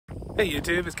Hey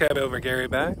YouTube, it's Cab Over Gary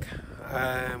back.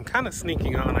 I'm kind of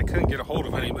sneaking on. I couldn't get a hold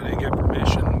of anybody to get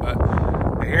permission, but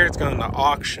I hear it's going to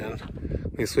auction.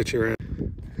 Let me switch you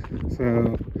around.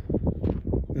 So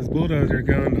this bulldozer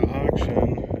going to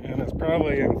auction, and it's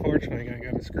probably, unfortunately, going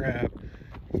to go to scrap,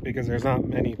 just because there's not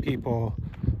many people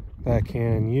that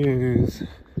can use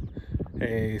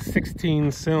a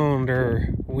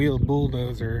 16-cylinder wheeled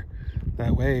bulldozer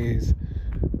that weighs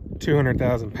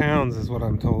 200,000 pounds, is what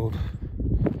I'm told.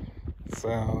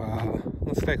 So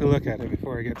let's take a look at it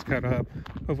before it gets cut up.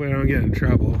 Hopefully I don't get in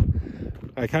trouble.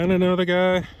 I kind of know the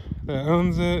guy that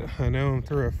owns it. I know him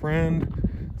through a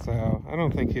friend, so I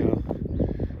don't think he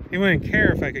wouldn't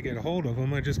care if I could get a hold of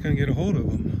him. I just couldn't get a hold of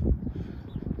him.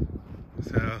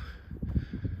 So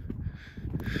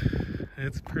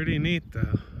it's pretty neat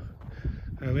though.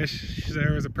 I wish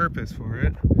there was a purpose for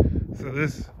it. So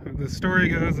the story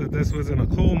goes that this was in a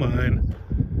coal mine,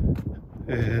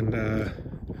 and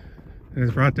it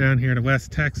was brought down here to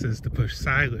West Texas to push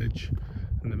silage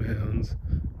in the mounds,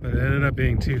 but it ended up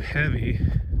being too heavy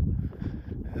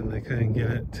and they couldn't get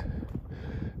it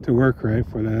to work right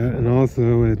for that. And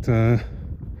also it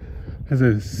has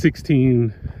a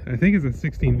 16, I think it's a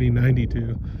 16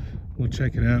 V92. We'll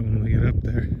check it out when we get up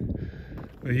there.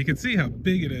 But you can see how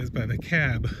big it is by the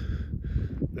cab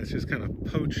that's just kind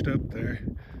of poached up there.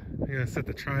 I'm gonna set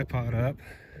the tripod up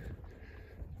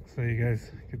so you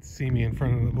guys could see me in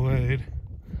front of the blade.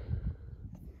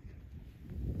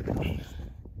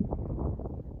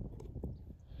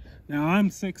 Now I'm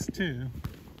 6'2",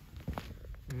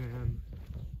 and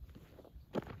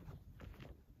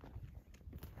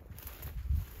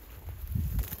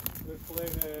this blade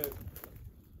is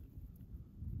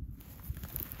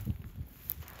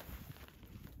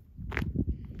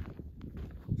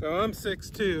so I'm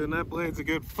 6'2", and that blade's a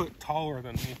good foot taller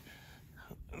than me.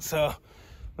 So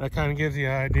that kind of gives you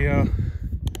an idea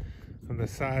of the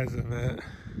size of it.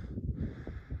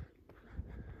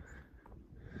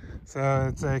 So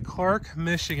it's a Clark,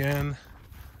 Michigan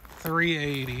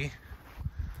 380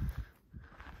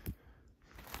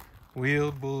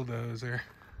 wheeled bulldozer.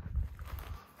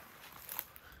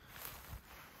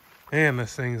 Man,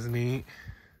 this thing's neat.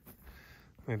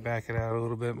 Let me back it out a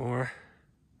little bit more.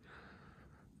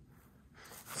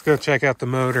 Let's go check out the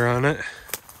motor on it.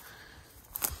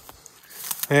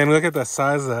 Man, look at the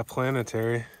size of that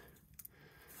planetary.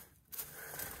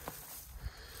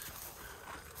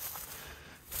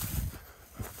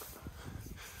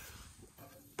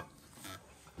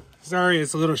 Sorry,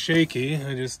 it's a little shaky.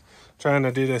 I'm just trying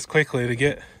to do this quickly to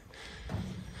get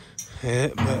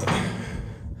it, but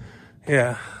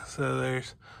yeah. So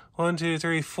there's 1, 2,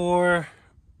 3, 4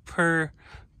 per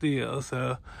deal.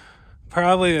 So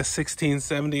probably a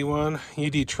 1671. You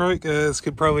Detroit guys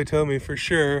could probably tell me for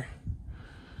sure.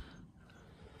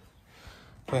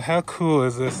 But how cool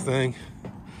is this thing?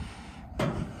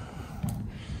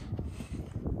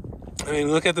 I mean,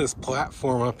 look at this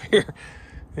platform up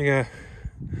here.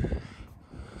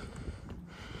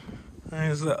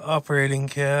 There's the operating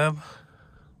cab,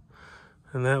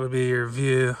 and that would be your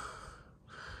view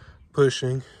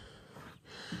pushing.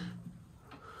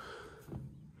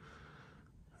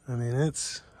 I mean,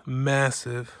 it's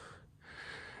massive.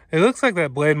 It looks like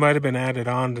that blade might have been added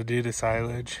on to do the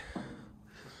silage.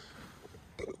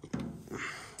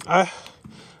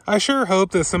 I sure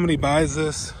hope that somebody buys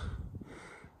this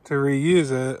to reuse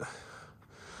it.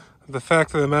 The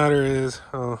fact of the matter is,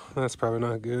 oh, that's probably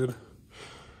not good.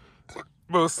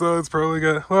 Both sides probably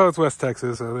got, well, it's West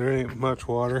Texas, so there ain't much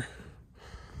water.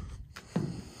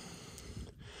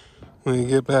 We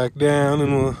get back down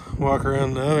and we'll walk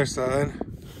around the other side.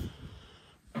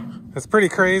 It's pretty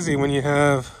crazy when you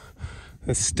have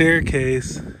a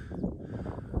staircase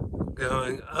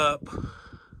going up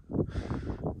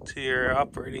to your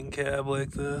operating cab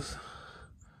like this.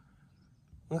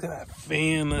 Look at that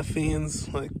fan. That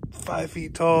fan's like 5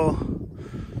 feet tall.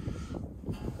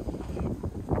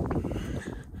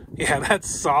 Yeah, that's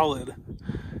solid.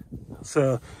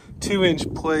 So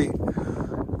 2-inch plate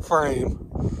frame.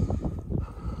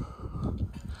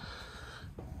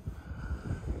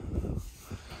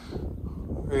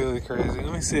 Really crazy.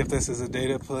 Let me see if this is a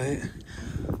data plate.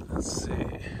 Let's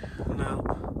see.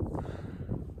 No.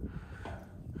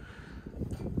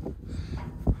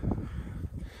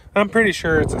 I'm pretty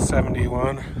sure it's a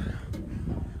 71.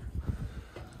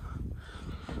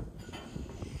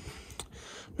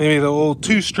 Maybe the old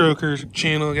two-stroker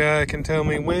channel guy can tell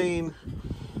me. Wayne,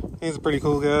 he's a pretty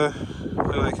cool guy.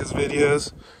 I like his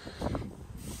videos.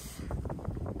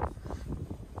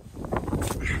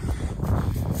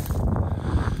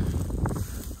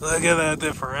 Look at that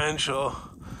differential.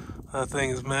 That thing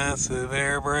is massive.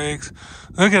 Air brakes.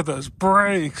 Look at those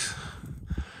brakes.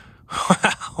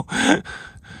 Wow.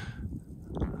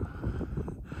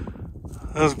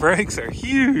 Those brakes are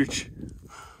huge.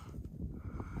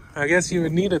 I guess you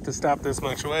would need it to stop this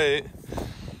much weight.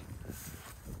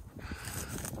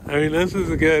 I mean, this is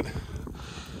a good,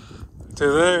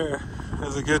 to there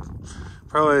is a good,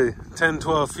 probably 10,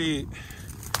 12 feet.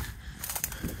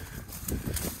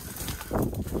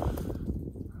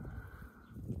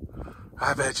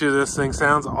 I bet you this thing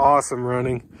sounds awesome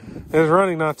running. It was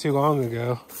running not too long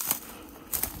ago.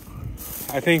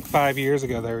 I think 5 years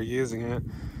ago they were using it.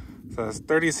 So it's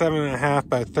 37.5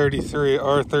 by 33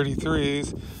 or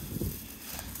 33s.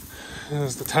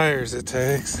 There's the tires it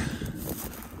takes.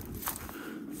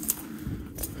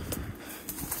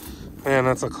 Man,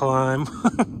 that's a climb.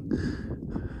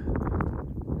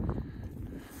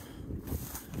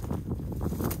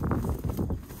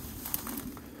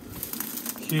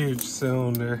 Huge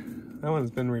cylinder. That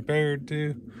one's been repaired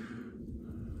too.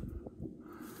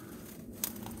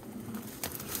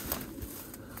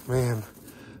 Man,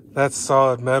 that's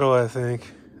solid metal, I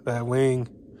think. That wing.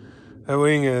 That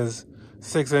wing is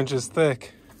 6 inches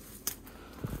thick.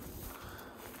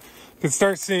 You can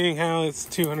start seeing how it's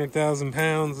 200,000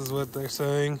 pounds is what they're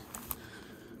saying.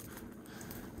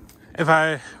 If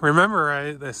I remember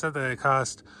right, they said that it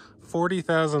cost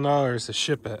 $40,000 to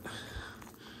ship it.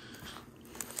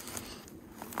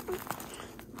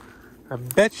 I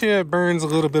bet you it burns a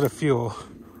little bit of fuel.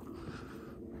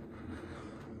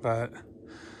 But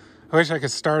I wish I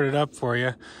could start it up for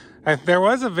you. There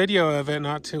was a video of it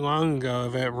not too long ago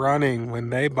of it running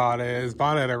when they bought it. It was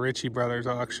bought at a Ritchie Brothers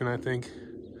auction, I think.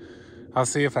 I'll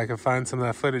see if I can find some of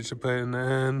that footage to put in the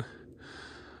end.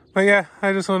 But yeah,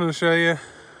 I just wanted to show you.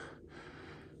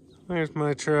 There's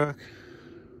my truck.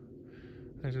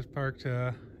 I just parked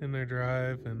in their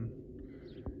drive and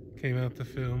came out to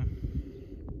film.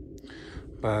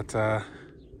 But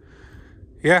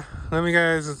yeah, let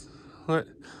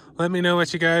me know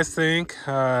what you guys think.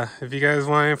 If you guys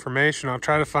want information, I'll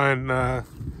try to find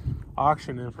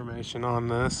auction information on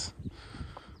this.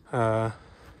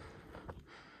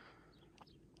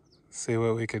 See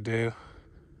what we could do.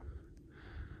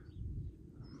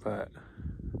 But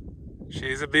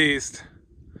she's a beast.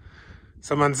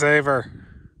 Someone save her.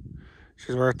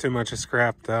 She's worth too much of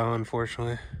scrap though,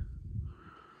 unfortunately.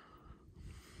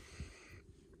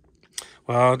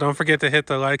 Well, don't forget to hit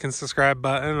the like and subscribe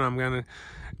button. I'm gonna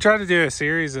try to do a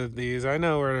series of these. I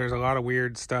know where there's a lot of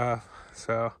weird stuff,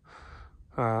 so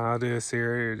I'll do a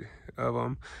series of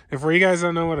them. And for you guys that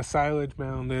don't know what a silage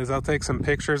mound is, I'll take some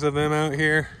pictures of them out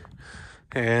here,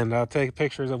 and I'll take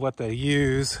pictures of what they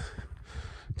use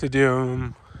to do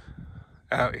them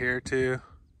out here too.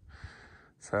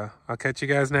 So I'll catch you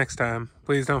guys next time.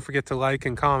 Please don't forget to like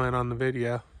and comment on the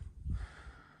video.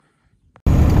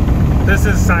 This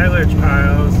is silage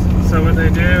piles. So what they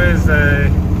do is they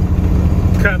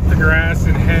cut the grass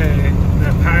and hay,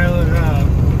 they pile it up,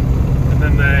 and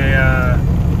then they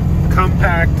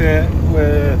compact it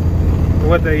with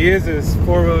what they use is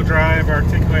 4-wheel drive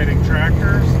articulating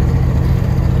tractors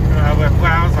with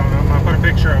plows on them. I'll put a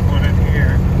picture of one in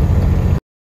here.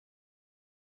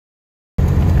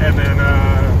 And then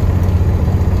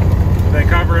they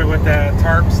cover it with that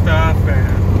tarp stuff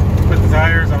and put the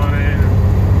tires on it.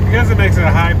 Because it makes it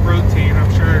a high protein,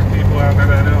 I'm sure there's people out there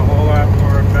that know a whole lot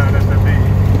more about it than me.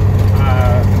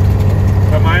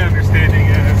 But my understanding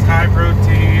is high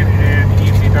protein,